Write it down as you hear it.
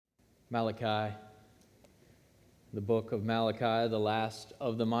Malachi, the book of Malachi, the last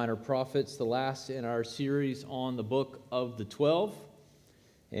of the minor prophets, the last in our series on the book of the 12.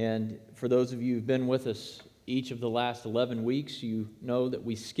 And for those of you who've been with us each of the last 11 weeks, you know that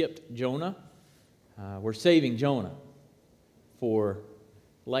we skipped Jonah. We're saving Jonah for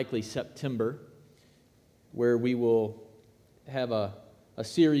likely September, where we will have a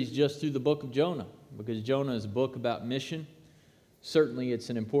series just through the book of Jonah, because Jonah is a book about mission. Certainly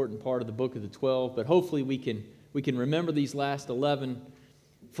it's an important part of the book of the 12, but hopefully we can remember these last 11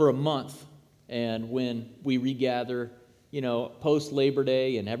 for a month, and when we regather, post Labor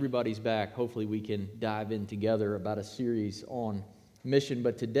Day and everybody's back, hopefully we can dive in together about a series on mission.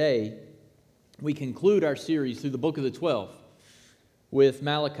 But today, we conclude our series through the book of the 12 with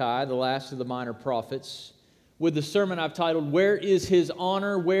Malachi, the last of the minor prophets, with the sermon I've titled, "Where is His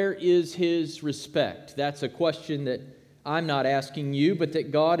honor? Where is His respect?" That's a question that I'm not asking you, but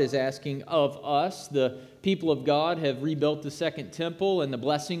that God is asking of us. The people of God have rebuilt the second temple, and the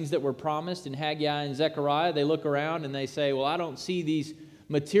blessings that were promised in Haggai and Zechariah, they look around and they say, well, I don't see these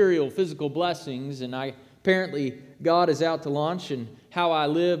material, physical blessings, and apparently God is out to lunch, and how I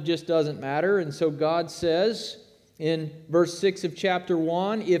live just doesn't matter. And so God says in verse 6 of chapter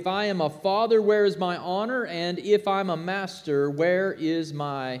 1, "If I am a father, where is my honor? And if I'm a master, where is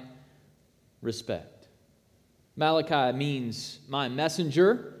my respect?" Malachi means my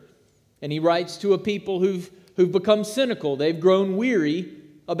messenger, and he writes to a people who've become cynical. They've grown weary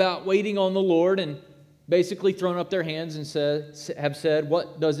about waiting on the Lord and basically thrown up their hands and have said,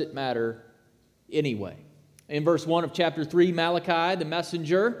 what does it matter anyway? In verse 1 of chapter 3, Malachi, the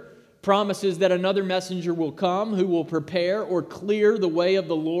messenger, promises that another messenger will come who will prepare or clear the way of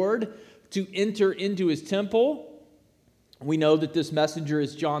the Lord to enter into His temple. We know that this messenger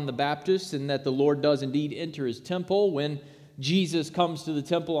is John the Baptist, and that the Lord does indeed enter His temple when Jesus comes to the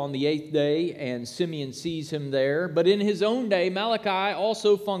temple on the 8th day and Simeon sees Him there. But in his own day, Malachi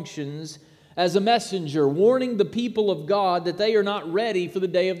also functions as a messenger, warning the people of God that they are not ready for the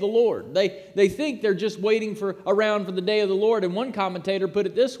day of the Lord. They think they're just waiting around for the day of the Lord, and one commentator put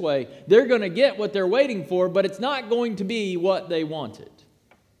it this way: they're going to get what they're waiting for, but it's not going to be what they wanted.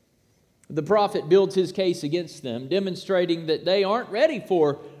 The prophet builds his case against them, demonstrating that they aren't ready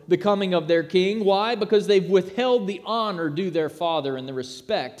for the coming of their king. Why? Because they've withheld the honor due their father and the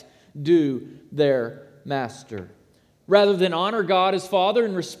respect due their master. Rather than honor God as Father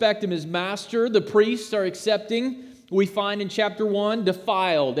and respect Him as Master, the priests are accepting, we find in chapter 1,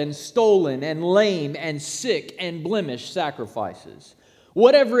 defiled and stolen and lame and sick and blemished sacrifices.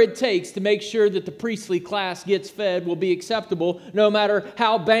 Whatever it takes to make sure that the priestly class gets fed will be acceptable, no matter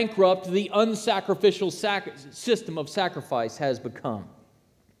how bankrupt the unsacrificial system of sacrifice has become.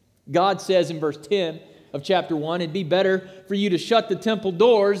 God says in verse 10 of chapter 1, it'd be better for you to shut the temple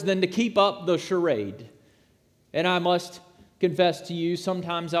doors than to keep up the charade. And I must confess to you,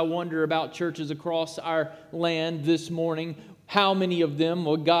 sometimes I wonder about churches across our land this morning. How many of them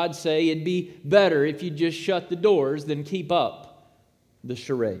will God say it'd be better if you just shut the doors than keep up the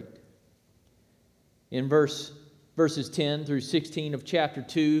charade? In verses 10 through 16 of chapter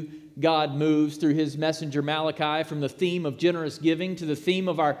 2, God moves through His messenger Malachi from the theme of generous giving to the theme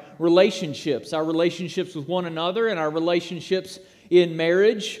of our relationships with one another and our relationships in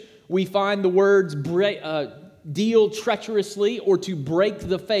marriage. We find the words deal treacherously or to break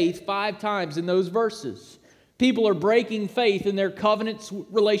the faith 5 times in those verses. People are breaking faith in their covenant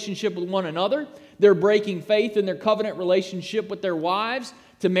relationship with one another. They're breaking faith in their covenant relationship with their wives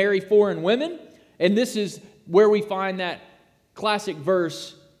to marry foreign women. And this is where we find that classic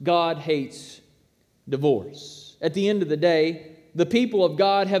verse, God hates divorce. At the end of the day, the people of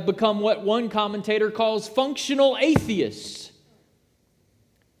God have become what one commentator calls functional atheists.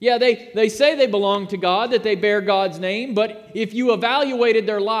 Yeah, they say they belong to God, that they bear God's name, but if you evaluated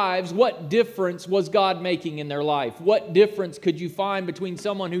their lives, what difference was God making in their life? What difference could you find between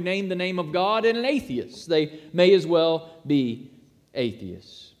someone who named the name of God and an atheist? They may as well be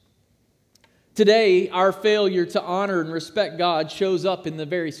atheists. Today, our failure to honor and respect God shows up in the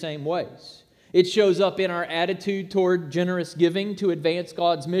very same ways. It shows up in our attitude toward generous giving to advance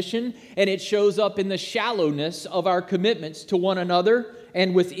God's mission, and it shows up in the shallowness of our commitments to one another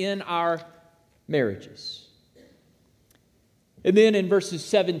and within our marriages. And then in verses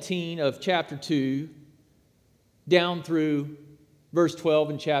 17 of chapter 2 down through verse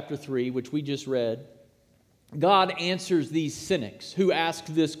 12 in chapter 3, which we just read, God answers these cynics who ask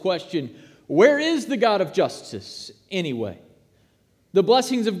this question: where is the God of justice anyway? The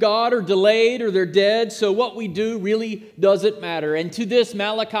blessings of God are delayed or they're dead, so what we do really doesn't matter. And to this,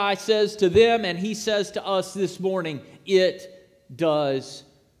 Malachi says to them, and he says to us this morning, it does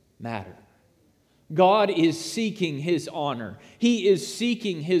matter. God is seeking His honor. He is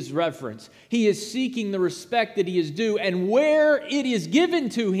seeking His reverence. He is seeking the respect that He is due. And where it is given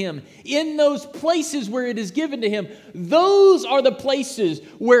to Him, in those places where it is given to Him, those are the places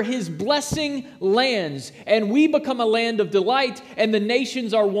where His blessing lands. And we become a land of delight, and the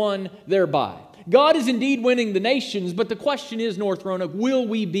nations are won thereby. God is indeed winning the nations, but the question is, North Roanoke, will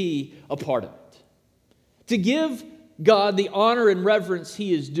we be a part of it? To give God the honor and reverence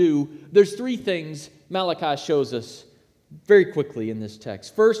He is due, there's three things Malachi shows us very quickly in this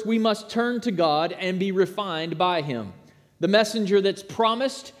text. First, we must turn to God and be refined by Him. The messenger that's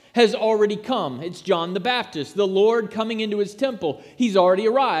promised has already come. It's John the Baptist, the Lord coming into His temple. He's already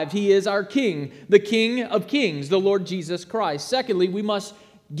arrived. He is our King, the King of Kings, the Lord Jesus Christ. Secondly, we must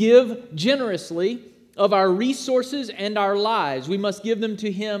give generously of our resources and our lives. We must give them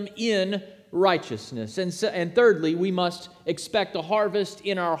to Him in righteousness. And thirdly, we must expect a harvest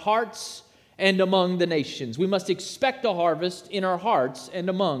in our hearts and among the nations. We must expect a harvest in our hearts and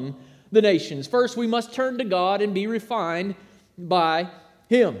among the nations. First, we must turn to God and be refined by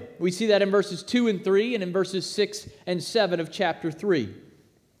Him. We see that in verses 2 and 3 and in verses 6 and 7 of chapter 3.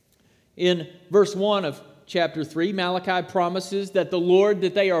 In verse 1 of chapter 3, Malachi promises that the Lord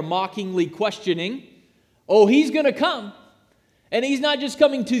that they are mockingly questioning, He's going to come. And He's not just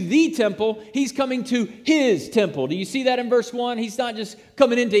coming to the temple, He's coming to His temple. Do you see that in verse 1? He's not just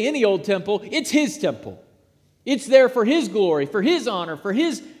coming into any old temple, it's His temple. It's there for His glory, for His honor, for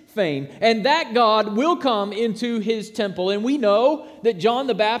His fame. And that God will come into His temple. And we know that John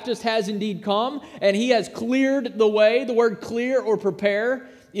the Baptist has indeed come, and he has cleared the way. The word clear or prepare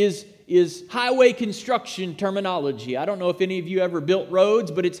is highway construction terminology. I don't know if any of you ever built roads,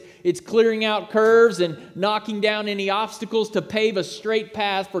 but it's clearing out curves and knocking down any obstacles to pave a straight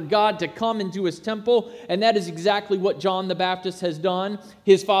path for God to come into His temple. And that is exactly what John the Baptist has done.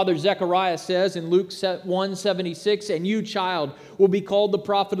 His father Zechariah says in Luke 1:76, "And you, child, will be called the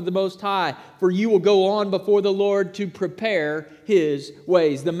prophet of the Most High, for you will go on before the Lord to prepare His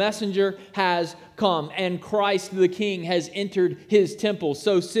ways." The messenger has come, and Christ the King has entered His temple.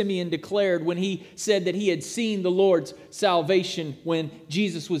 So Simeon declared when he said that he had seen the Lord's salvation when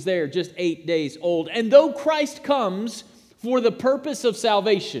Jesus was there, just 8 days old. And though Christ comes for the purpose of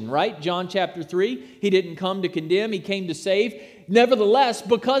salvation, right? John chapter 3, He didn't come to condemn, He came to save. Nevertheless,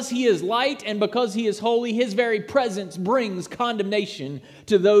 because He is light and because He is holy, His very presence brings condemnation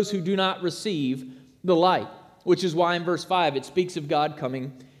to those who do not receive the light, which is why in verse 5 it speaks of God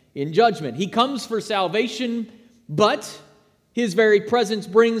coming in judgment. He comes for salvation, but His very presence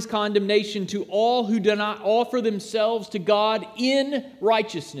brings condemnation to all who do not offer themselves to God in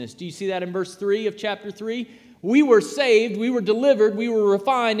righteousness. Do you see that in verse 3 of chapter 3? We were saved, we were delivered, we were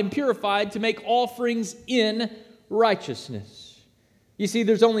refined and purified to make offerings in righteousness. You see,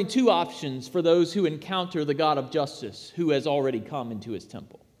 there's only two options for those who encounter the God of justice who has already come into His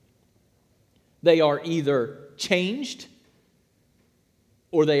temple. They are either changed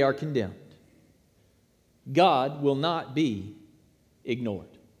or they are condemned. God will not be ignored.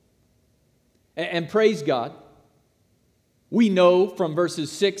 And praise God, we know from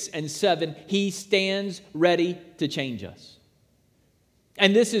verses 6 and 7, He stands ready to change us.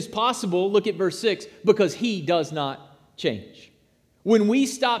 And this is possible, look at verse 6, because He does not change. When we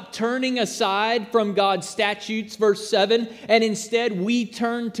stop turning aside from God's statutes, verse 7, and instead we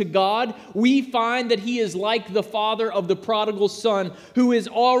turn to God, we find that He is like the father of the prodigal son who is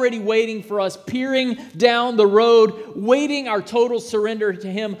already waiting for us, peering down the road, waiting our total surrender to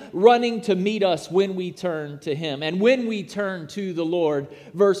Him, running to meet us when we turn to Him. And when we turn to the Lord,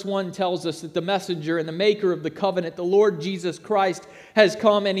 verse 1 tells us that the messenger and the maker of the covenant, the Lord Jesus Christ, has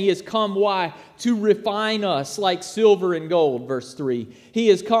come, and He has come, why? To refine us like silver and gold, verse 3. He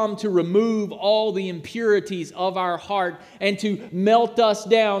has come to remove all the impurities of our heart and to melt us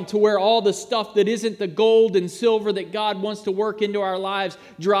down to where all the stuff that isn't the gold and silver that God wants to work into our lives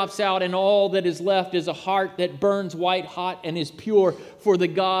drops out, and all that is left is a heart that burns white hot and is pure for the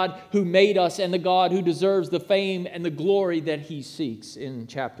God who made us and the God who deserves the fame and the glory that He seeks in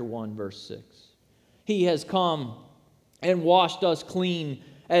chapter 1, verse 6. He has come and washed us clean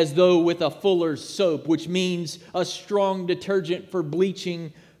as though with a fuller's soap, which means a strong detergent for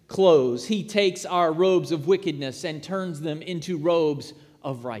bleaching clothes. He takes our robes of wickedness and turns them into robes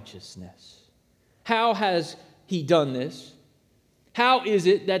of righteousness. How has He done this? How is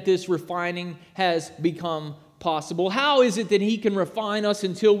it that this refining has become possible? How is it that He can refine us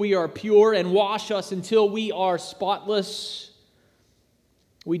until we are pure and wash us until we are spotless?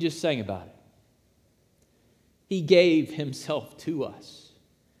 We just sang about it. He gave Himself to us.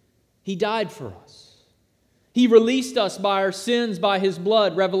 He died for us. He released us by our sins by His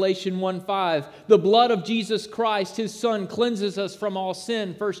blood, Revelation 1:5. The blood of Jesus Christ, His Son, cleanses us from all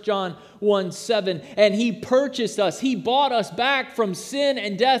sin, 1 John 1:7. And He purchased us. He bought us back from sin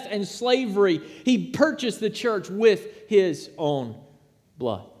and death and slavery. He purchased the church with His own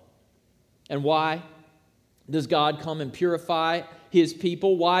blood. And why does God come and purify His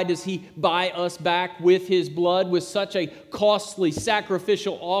people? Why does He buy us back with His blood, with such a costly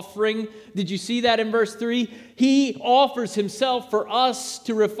sacrificial offering? Did you see that in verse 3? He offers Himself for us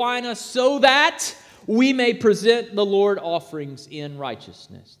to refine us so that we may present the Lord offerings in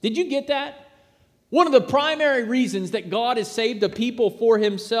righteousness. Did you get that? One of the primary reasons that God has saved a people for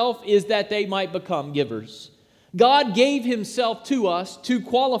Himself is that they might become givers. God gave Himself to us to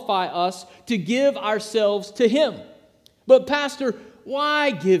qualify us to give ourselves to Him. But Pastor,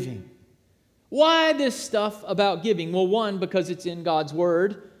 why giving? Why this stuff about giving? Well, one, because it's in God's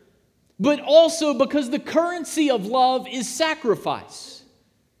Word, but also because the currency of love is sacrifice.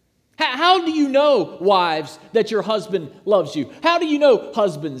 How do you know, wives, that your husband loves you? How do you know,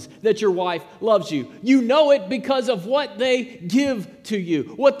 husbands, that your wife loves you? You know it because of what they give to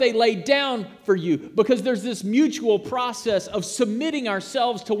you, what they lay down for you, because there's this mutual process of submitting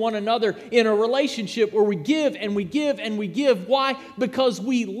ourselves to one another in a relationship where we give and we give and we give. Why? Because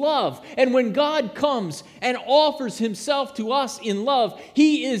we love. And when God comes and offers Himself to us in love,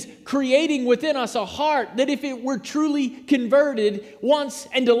 He is creating within us a heart that if it were truly converted, wants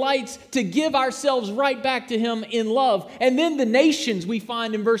and delights to give ourselves right back to Him in love. And then the nations, we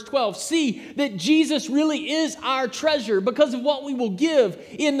find in verse 12, see that Jesus really is our treasure because of what we will give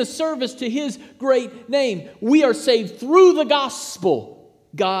in the service to His great name. We are saved through the gospel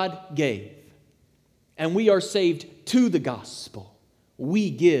God gave. And we are saved to the gospel. We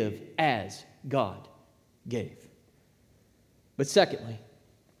give as God gave. But secondly,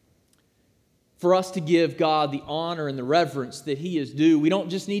 for us to give God the honor and the reverence that He is due, we don't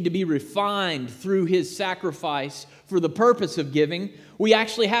just need to be refined through His sacrifice for the purpose of giving. We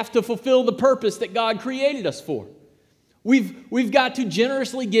actually have to fulfill the purpose that God created us for. We've got to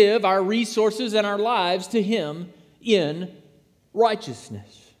generously give our resources and our lives to Him in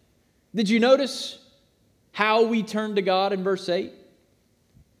righteousness. Did you notice how we turn to God in verse 8?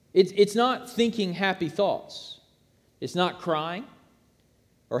 It's not thinking happy thoughts. It's not crying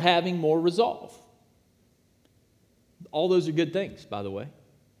or having more resolve. All those are good things, by the way.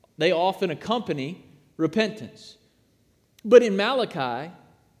 They often accompany repentance. But in Malachi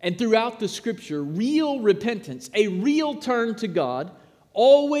and throughout the Scripture, real repentance, a real turn to God,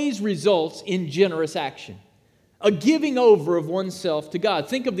 always results in generous action. A giving over of oneself to God.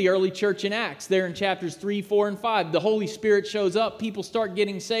 Think of the early church in Acts, there in chapters 3, 4, and 5. The Holy Spirit shows up, people start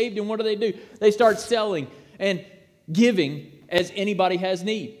getting saved, and what do? They start selling and giving as anybody has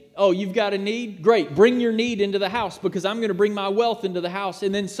need. Oh, you've got a need? Great. Bring your need into the house because I'm going to bring my wealth into the house.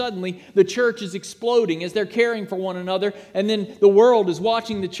 And then suddenly the church is exploding as they're caring for one another. And then the world is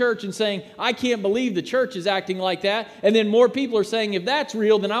watching the church and saying, I can't believe the church is acting like that. And then more people are saying, if that's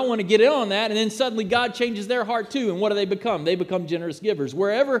real, then I want to get in on that. And then suddenly God changes their heart too. And what do they become? They become generous givers.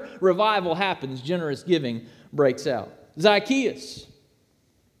 Wherever revival happens, generous giving breaks out. Zacchaeus,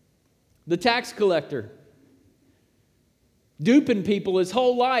 the tax collector, duping people his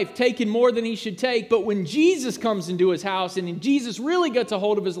whole life, taking more than he should take. But when Jesus comes into his house and Jesus really gets a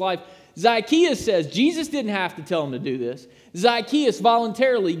hold of his life, Zacchaeus says, Jesus didn't have to tell him to do this. Zacchaeus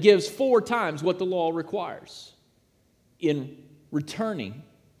voluntarily gives 4 times what the law requires in returning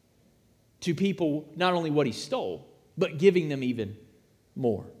to people not only what he stole, but giving them even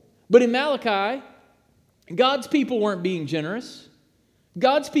more. But in Malachi, God's people weren't being generous.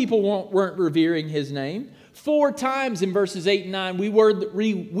 God's people weren't revering His name. 4 times in verses 8 and 9,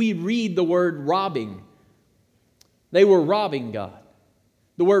 we read the word robbing. They were robbing God.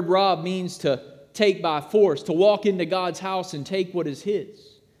 The word rob means to take by force, to walk into God's house and take what is His.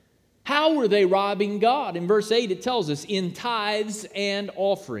 How were they robbing God? In verse 8 it tells us, in tithes and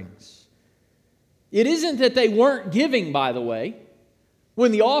offerings. It isn't that they weren't giving, by the way.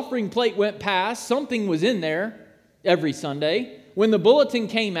 When the offering plate went past, something was in there every Sunday. When the bulletin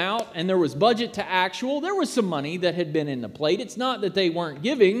came out and there was budget to actual, there was some money that had been in the plate. It's not that they weren't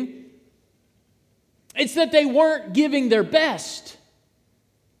giving. It's that they weren't giving their best.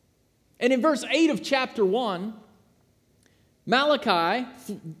 And in verse 8 of chapter 1, Malachi,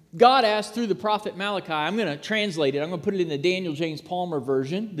 God asked through the prophet Malachi, I'm going to translate it. I'm going to put it in the Daniel James Palmer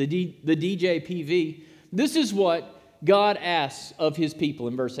version, the DJPV. This is what God asks of His people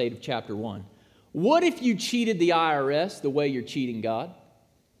in verse 8 of chapter 1. What if you cheated the IRS the way you're cheating God?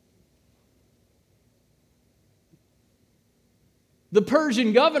 The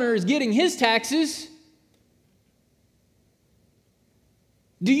Persian governor is getting his taxes.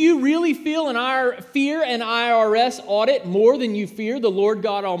 Do you really fear an IRS audit more than you fear the Lord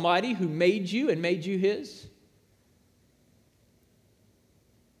God Almighty who made you and made you His?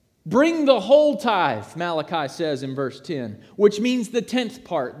 Bring the whole tithe, Malachi says in verse 10, which means the 10th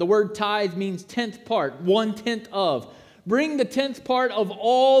part. The word tithe means 10th part, 1/10 of. Bring the 10th part of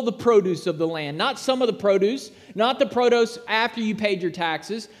all the produce of the land. Not some of the produce, not the produce after you paid your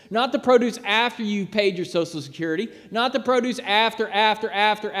taxes, not the produce after you paid your Social Security, not the produce after.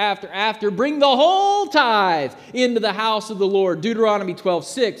 Bring the whole tithe into the house of the Lord. Deuteronomy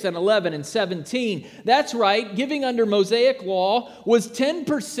 12:6 and 11 and 17. That's right, giving under Mosaic law was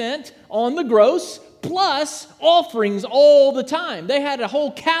 10% on the gross plus offerings all the time. They had a whole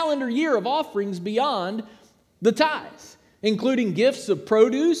calendar year of offerings beyond the tithes, including gifts of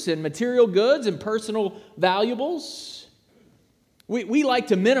produce and material goods and personal valuables. We like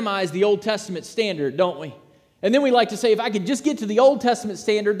to minimize the Old Testament standard, don't we? And then we like to say, if I could just get to the Old Testament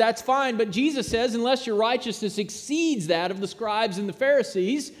standard, that's fine. But Jesus says, unless your righteousness exceeds that of the scribes and the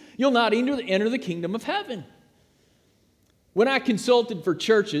Pharisees, you'll not enter the kingdom of heaven. When I consulted for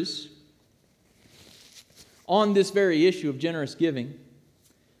churches on this very issue of generous giving,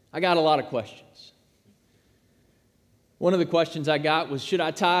 I got a lot of questions. One of the questions I got was, should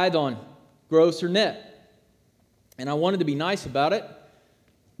I tithe on gross or net? And I wanted to be nice about it.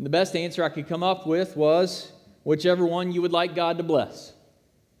 And the best answer I could come up with was, whichever one you would like God to bless.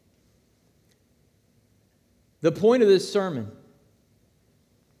 The point of this sermon,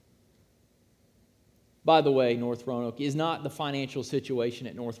 by the way, North Roanoke, is not the financial situation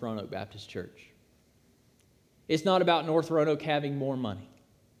at North Roanoke Baptist Church. It's not about North Roanoke having more money.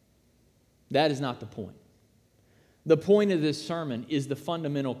 That is not the point. The point of this sermon is the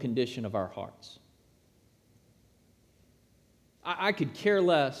fundamental condition of our hearts. I could care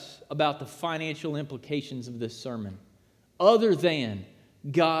less about the financial implications of this sermon other than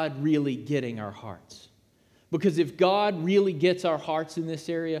God really getting our hearts. Because if God really gets our hearts in this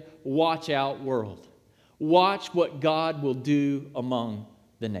area, watch out, world. Watch what God will do among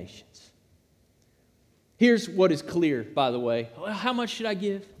the nations. Here's what is clear, by the way. How much should I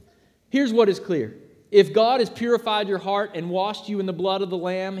give? Here's what is clear. If God has purified your heart and washed you in the blood of the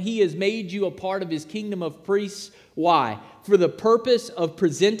Lamb, He has made you a part of His kingdom of priests. Why? For the purpose of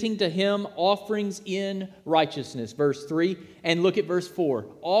presenting to Him offerings in righteousness. Verse 3, and look at verse 4.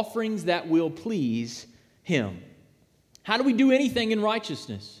 Offerings that will please Him. How do we do anything in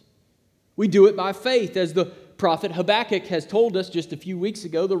righteousness? We do it by faith. As the prophet Habakkuk has told us just a few weeks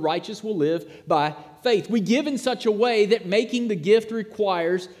ago, the righteous will live by faith. We give in such a way that making the gift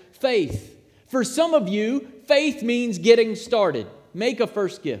requires faith. For some of you, faith means getting started. Make a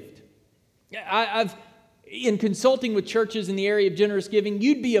first gift. In consulting with churches in the area of generous giving,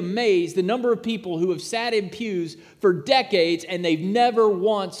 you'd be amazed the number of people who have sat in pews for decades and they've never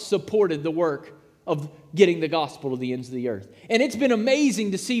once supported the work of getting the gospel to the ends of the earth. And it's been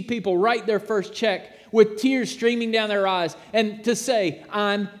amazing to see people write their first check with tears streaming down their eyes and to say,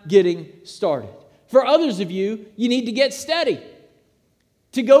 I'm getting started. For others of you, you need to get steady.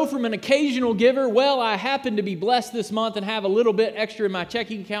 To go from an occasional giver, well, I happen to be blessed this month and have a little bit extra in my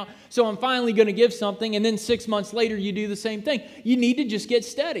checking account, so I'm finally going to give something, and then 6 months later you do the same thing. You need to just get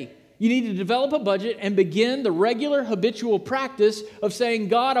steady. You need to develop a budget and begin the regular habitual practice of saying,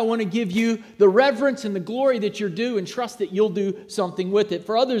 God, I want to give you the reverence and the glory that you're due and trust that you'll do something with it.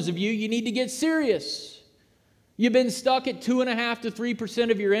 For others of you, you need to get serious. You've been stuck at 2.5% to 3%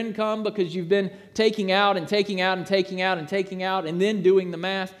 of your income because you've been taking out and taking out and taking out and taking out and then doing the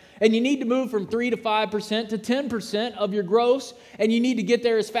math. And you need to move from 3 to 5% to 10% of your gross. And you need to get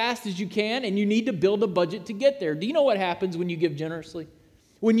there as fast as you can. And you need to build a budget to get there. Do you know what happens when you give generously?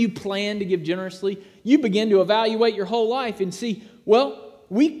 When you plan to give generously, you begin to evaluate your whole life and see, well,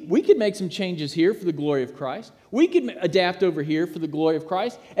 we could make some changes here for the glory of Christ. We could adapt over here for the glory of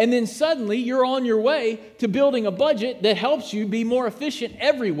Christ. And then suddenly you're on your way to building a budget that helps you be more efficient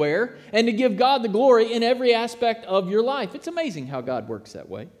everywhere and to give God the glory in every aspect of your life. It's amazing how God works that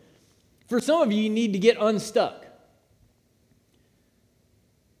way. For some of you, you need to get unstuck.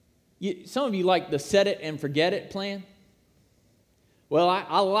 Some of you like the set it and forget it plan. Well,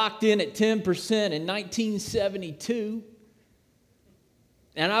 I locked in at 10% in 1972.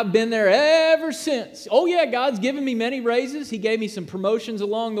 And I've been there ever since. Oh yeah, God's given me many raises. He gave me some promotions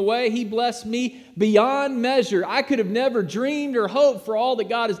along the way. He blessed me beyond measure. I could have never dreamed or hoped for all that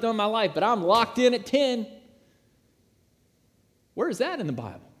God has done in my life, but I'm locked in at 10. Where is that in the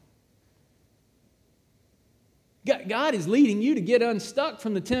Bible? God is leading you to get unstuck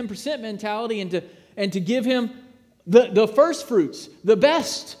from the 10% mentality and to give Him the first fruits, the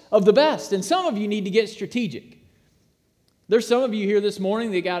best of the best. And some of you need to get strategic. There's some of you here this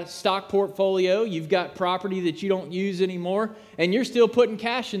morning that got a stock portfolio. You've got property that you don't use anymore, and you're still putting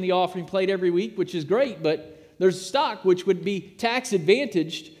cash in the offering plate every week, which is great, but there's stock which would be tax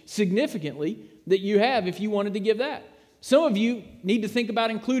advantaged significantly that you have if you wanted to give that. Some of you need to think about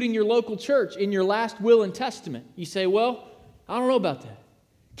including your local church in your last will and testament. You say, well, I don't know about that.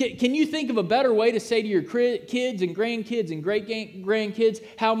 Can you think of a better way to say to your kids and grandkids and great-grandkids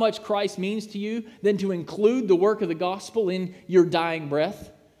how much Christ means to you than to include the work of the gospel in your dying breath?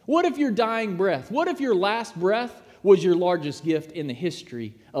 What if your dying breath, what if your last breath was your largest gift in the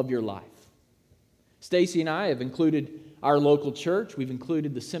history of your life? Stacy and I have included our local church. We've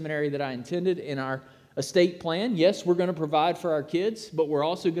included the seminary that I attended in our estate plan. Yes, we're going to provide for our kids, but we're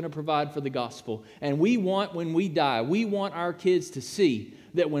also going to provide for the gospel. And we want, when we die, we want our kids to see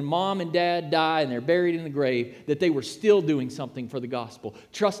that when mom and dad die and they're buried in the grave, that they were still doing something for the gospel,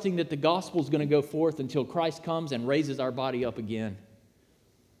 trusting that the gospel is going to go forth until Christ comes and raises our body up again.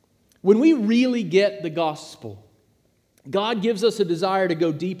 When we really get the gospel, God gives us a desire to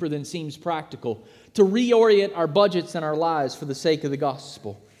go deeper than seems practical, to reorient our budgets and our lives for the sake of the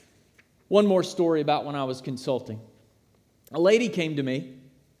gospel. One more story about when I was consulting. A lady came to me.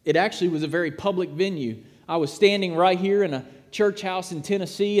 It actually was a very public venue. I was standing right here in a church house in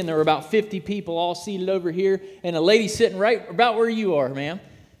Tennessee, and there were about 50 people all seated over here, and a lady sitting right about where you are, ma'am,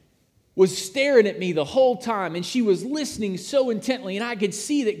 was staring at me the whole time, and she was listening so intently, and I could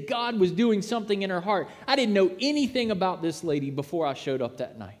see that God was doing something in her heart. I didn't know anything about this lady before I showed up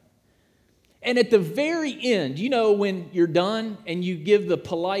that night. And at the very end, you know, when you're done and you give the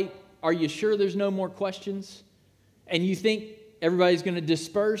polite, "Are you sure there's no more questions?" and you think everybody's going to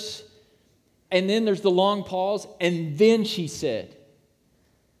disperse, and then there's the long pause, and then she said,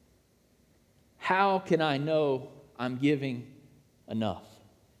 "How can I know I'm giving enough?"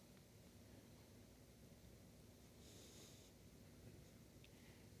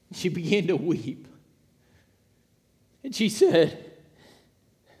 She began to weep. And she said,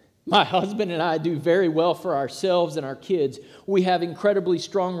 "My husband and I do very well for ourselves and our kids. We have incredibly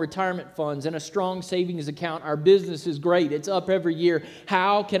strong retirement funds and a strong savings account. Our business is great. It's up every year.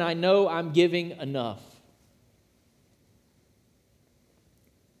 How can I know I'm giving enough?"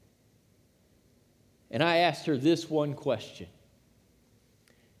 And I asked her this one question: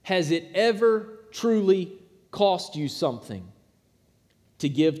 has it ever truly cost you something to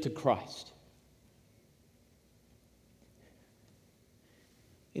give to Christ?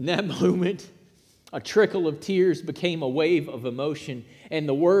 In that moment, a trickle of tears became a wave of emotion, and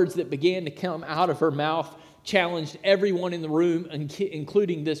the words that began to come out of her mouth challenged everyone in the room,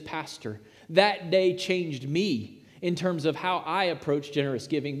 including this pastor. That day changed me in terms of how I approach generous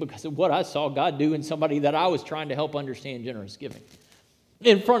giving because of what I saw God do in somebody that I was trying to help understand generous giving.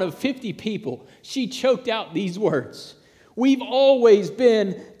 In front of 50 people, she choked out these words: "We've always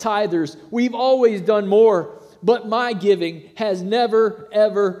been tithers. We've always done more. But my giving has never,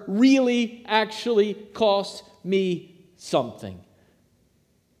 ever really actually cost me something."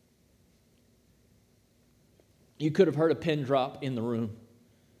 You could have heard a pin drop in the room.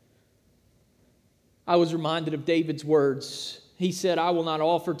 I was reminded of David's words. He said, "I will not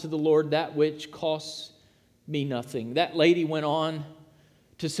offer to the Lord that which costs me nothing." That lady went on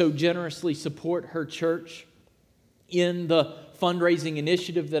to so generously support her church in the fundraising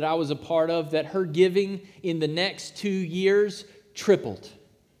initiative that I was a part of, that her giving in the next 2 years tripled.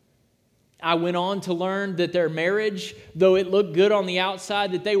 I went on to learn that their marriage, though it looked good on the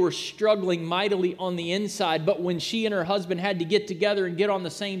outside, that they were struggling mightily on the inside. But when she and her husband had to get together and get on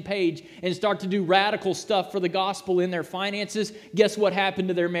the same page and start to do radical stuff for the gospel in their finances, guess what happened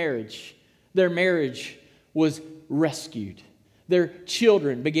to their marriage? Their marriage was rescued. Their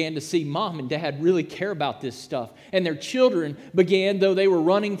children began to see mom and dad really care about this stuff. And their children began, though they were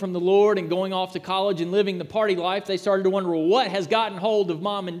running from the Lord and going off to college and living the party life, they started to wonder, well, what has gotten hold of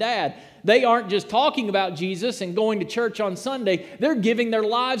mom and dad? They aren't just talking about Jesus and going to church on Sunday. They're giving their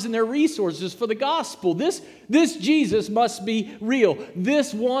lives and their resources for the gospel. This Jesus must be real.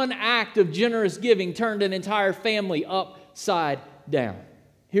 This one act of generous giving turned an entire family upside down.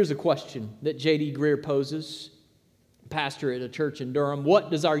 Here's a question that J.D. Greear poses, pastor at a church in Durham.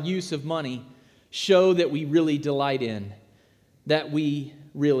 What does our use of money show that we really delight in, that we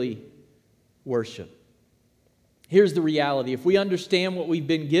really worship? Here's the reality. If we understand what we've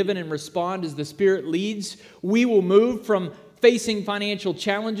been given and respond as the Spirit leads, we will move from facing financial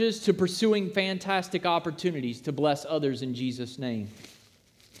challenges to pursuing fantastic opportunities to bless others in Jesus' name.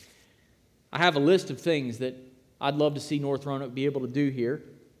 I have a list of things that I'd love to see North Roanoke be able to do here.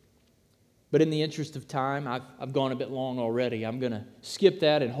 But in the interest of time, I've gone a bit long already. I'm going to skip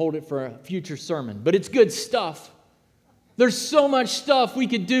that and hold it for a future sermon. But it's good stuff. There's so much stuff we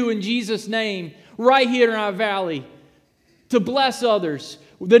could do in Jesus' name right here in our valley to bless others.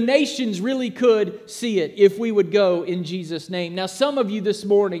 The nations really could see it if we would go in Jesus' name. Now, some of you this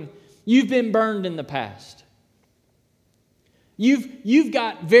morning, you've been burned in the past. You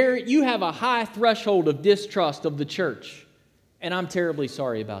have a high threshold of distrust of the church, and I'm terribly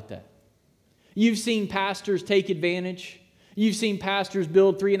sorry about that. You've seen pastors take advantage. You've seen pastors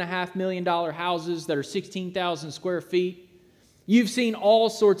build $3.5 million houses that are 16,000 square feet. You've seen all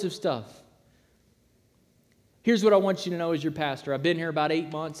sorts of stuff. Here's what I want you to know as your pastor. I've been here about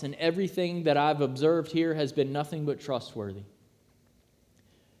 8 months, and everything that I've observed here has been nothing but trustworthy.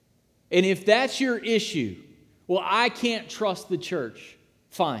 And if that's your issue, well, I can't trust the church.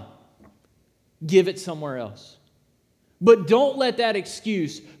 Fine. Give it somewhere else. But don't let that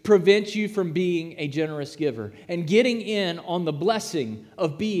excuse prevent you from being a generous giver and getting in on the blessing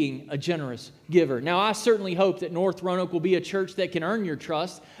of being a generous giver. Now, I certainly hope that North Roanoke will be a church that can earn your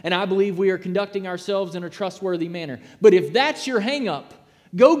trust, and I believe we are conducting ourselves in a trustworthy manner. But if that's your hang-up,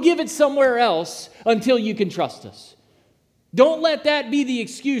 go give it somewhere else until you can trust us. Don't let that be the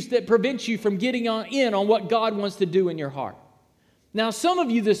excuse that prevents you from getting in on what God wants to do in your heart. Now, some of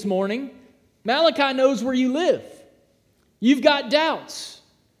you this morning, Malachi knows where you live. You've got doubts.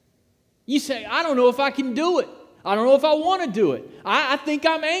 You say, I don't know if I can do it. I don't know if I want to do it. I think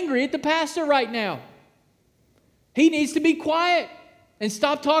I'm angry at the pastor right now. He needs to be quiet and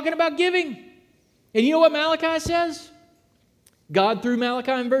stop talking about giving. And you know what Malachi says? God, through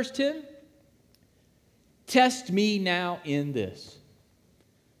Malachi in verse 10, test me now in this.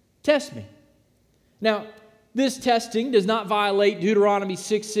 Test me. Now, this testing does not violate Deuteronomy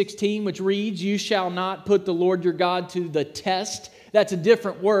 6:16, which reads, you shall not put the Lord your God to the test. That's a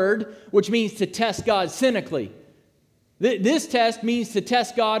different word, which means to test God cynically. This test means to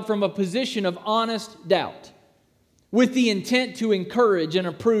test God from a position of honest doubt, with the intent to encourage and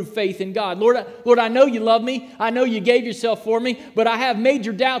approve faith in God. Lord, I know you love me. I know you gave yourself for me, but I have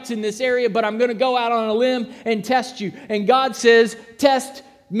major doubts in this area, but I'm going to go out on a limb and test you. And God says, test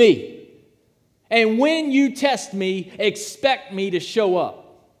me. And when you test me, expect me to show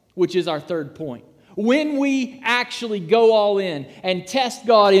up, which is our third point. When we actually go all in and test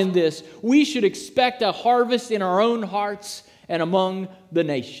God in this, we should expect a harvest in our own hearts and among the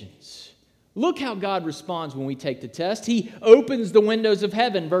nations. Look how God responds when we take the test. He opens the windows of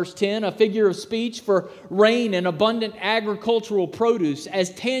heaven, verse 10, a figure of speech for rain and abundant agricultural produce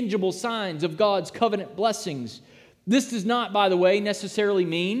as tangible signs of God's covenant blessings. This does not, by the way, necessarily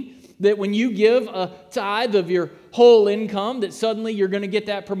mean that when you give a tithe of your whole income, that suddenly you're going to get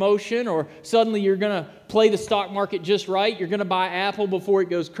that promotion, or suddenly you're going to play the stock market just right, you're going to buy Apple before it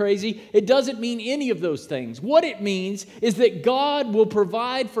goes crazy. It doesn't mean any of those things. What it means is that God will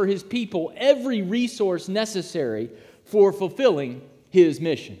provide for His people every resource necessary for fulfilling His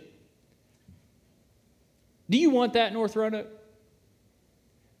mission. Do you want that, North Roanoke?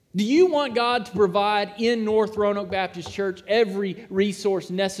 Do you want God to provide in North Roanoke Baptist Church every resource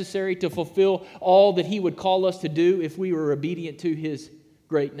necessary to fulfill all that He would call us to do if we were obedient to His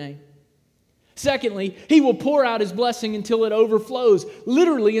great name? Secondly, He will pour out His blessing until it overflows,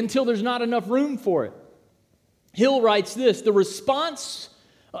 literally until there's not enough room for it. Hill writes this, the response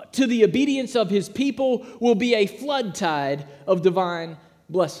to the obedience of His people will be a flood tide of divine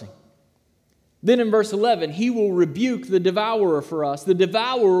blessing. Then in verse 11, He will rebuke the devourer for us. The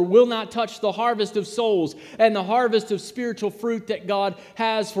devourer will not touch the harvest of souls and the harvest of spiritual fruit that God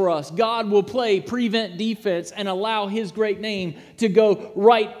has for us. God will play prevent defense and allow His great name to go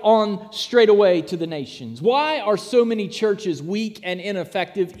right on straight away to the nations. Why are so many churches weak and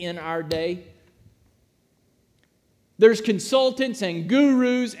ineffective in our day? There's consultants and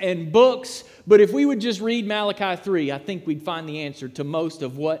gurus and books, but if we would just read Malachi 3, I think we'd find the answer to most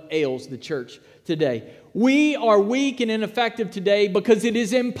of what ails the church today. We are weak and ineffective today because it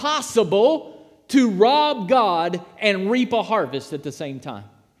is impossible to rob God and reap a harvest at the same time.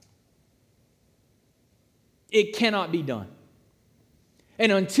 It cannot be done.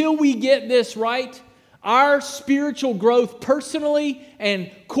 And until we get this right, our spiritual growth personally and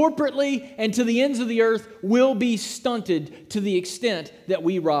corporately and to the ends of the earth will be stunted to the extent that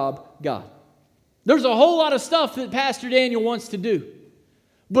we rob God. There's a whole lot of stuff that Pastor Daniel wants to do.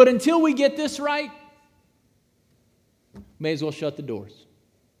 But until we get this right, may as well shut the doors.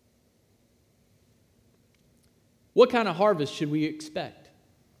 What kind of harvest should we expect?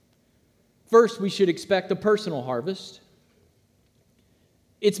 First, we should expect a personal harvest.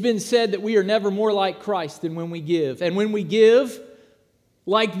 It's been said that we are never more like Christ than when we give. And when we give,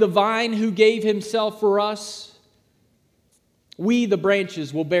 like the vine who gave Himself for us, We, the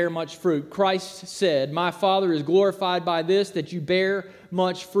branches, will bear much fruit. Christ said, "My Father is glorified by this, that you bear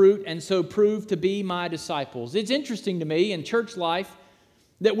much fruit, and so prove to be my disciples." It's interesting to me in church life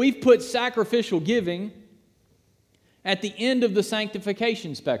that we've put sacrificial giving at the end of the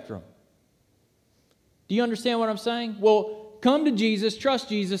sanctification spectrum. Do you understand what I'm saying? Well, come to Jesus, trust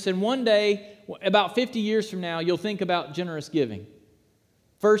Jesus, and one day, about 50 years from now, you'll think about generous giving.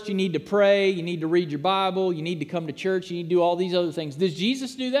 First, you need to pray, you need to read your Bible, you need to come to church, you need to do all these other things. Does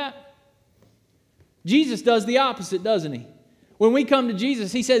Jesus do that? Jesus does the opposite, doesn't he? When we come to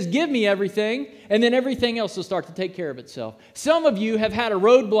Jesus, he says, "Give me everything," and then everything else will start to take care of itself. Some of you have had a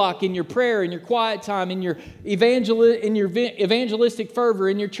roadblock in your prayer, in your quiet time, in your evangelistic fervor,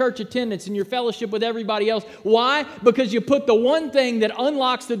 in your church attendance, in your fellowship with everybody else. Why? Because you put the one thing that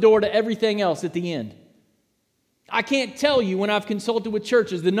unlocks the door to everything else at the end. I can't tell you, when I've consulted with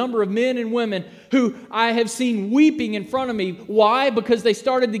churches, the number of men and women who I have seen weeping in front of me. Why? Because they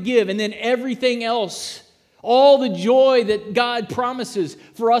started to give, and then everything else, all the joy that God promises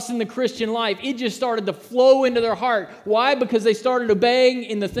for us in the Christian life, it just started to flow into their heart. Why? Because they started obeying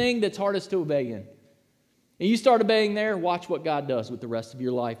in the thing that's hardest to obey in. And you start obeying there, watch what God does with the rest of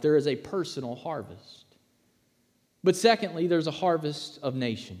your life. There is a personal harvest. But secondly, there's a harvest of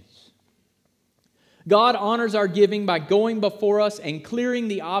nations. God honors our giving by going before us and clearing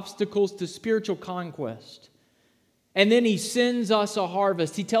the obstacles to spiritual conquest. And then he sends us a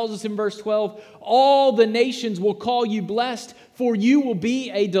harvest. He tells us in verse 12, "All the nations will call you blessed, for you will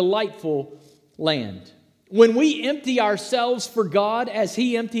be a delightful land." When we empty ourselves for God as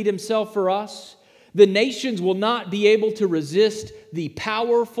he emptied himself for us, the nations will not be able to resist the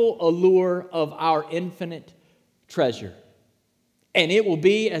powerful allure of our infinite treasure. And it will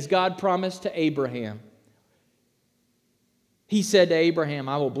be as God promised to Abraham. He said to Abraham,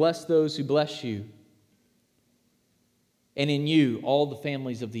 "I will bless those who bless you, and in you all the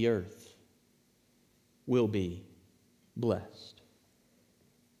families of the earth will be blessed."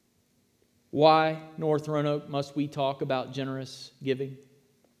 Why, North Roanoke, must we talk about generous giving?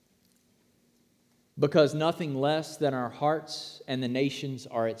 Because nothing less than our hearts and the nations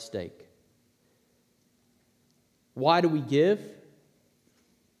are at stake. Why do we give?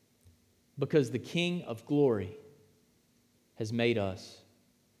 Because the King of glory has made us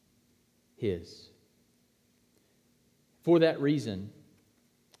his. For that reason,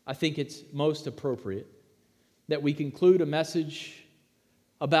 I think it's most appropriate that we conclude a message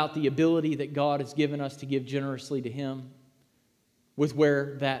about the ability that God has given us to give generously to him with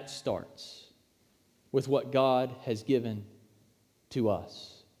where that starts, with what God has given to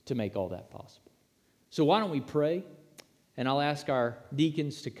us to make all that possible. So why don't we pray? And I'll ask our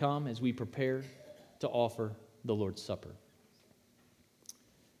deacons to come as we prepare to offer the Lord's Supper.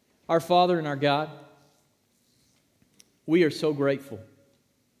 Our Father and our God, we are so grateful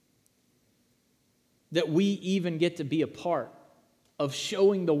that we even get to be a part of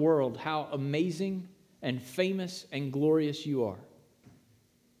showing the world how amazing and famous and glorious you are.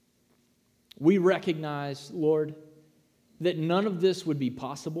 We recognize, Lord, that none of this would be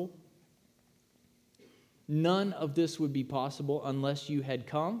possible. None of this would be possible unless you had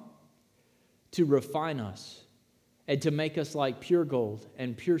come to refine us and to make us like pure gold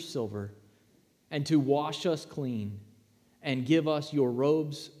and pure silver and to wash us clean and give us your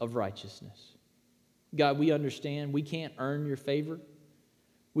robes of righteousness. God, we understand we can't earn your favor.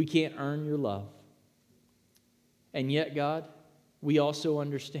 We can't earn your love. And yet, God, we also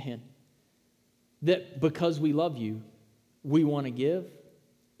understand that because we love you, we want to give,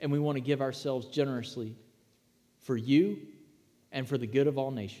 and we want to give ourselves generously for you and for the good of all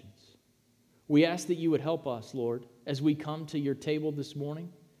nations. We ask that you would help us, Lord, as we come to your table this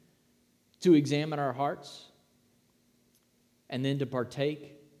morning, to examine our hearts and then to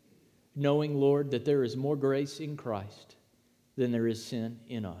partake, knowing, Lord, that there is more grace in Christ than there is sin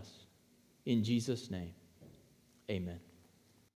in us. In Jesus' name, amen.